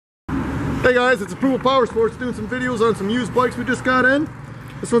Hey guys, it's Approval Power Sports doing some videos on some used bikes we just got in.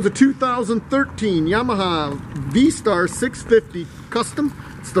 This one's a 2013 Yamaha V-Star 650 Custom.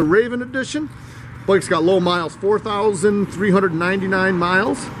 It's the Raven Edition. Bike's got low miles, 4,399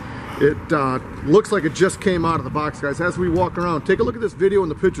 miles. It looks like it just came out of the box, guys. As we walk around, take a look at this video and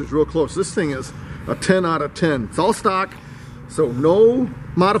the pictures real close. This thing is a 10 out of 10. It's all stock, so no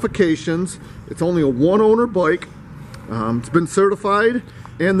modifications. It's only a one-owner bike. It's been certified,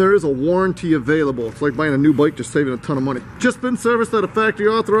 and there is a warranty available. It's like buying a new bike, just saving a ton of money. Just been serviced at a factory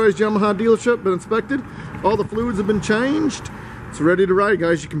authorized Yamaha dealership, been inspected. All the fluids have been changed. It's ready to ride,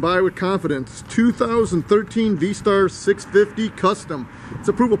 guys. You can buy it with confidence. 2013 V-Star 650 Custom. It's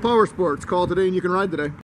Approval Power Sports. Call today and you can ride today.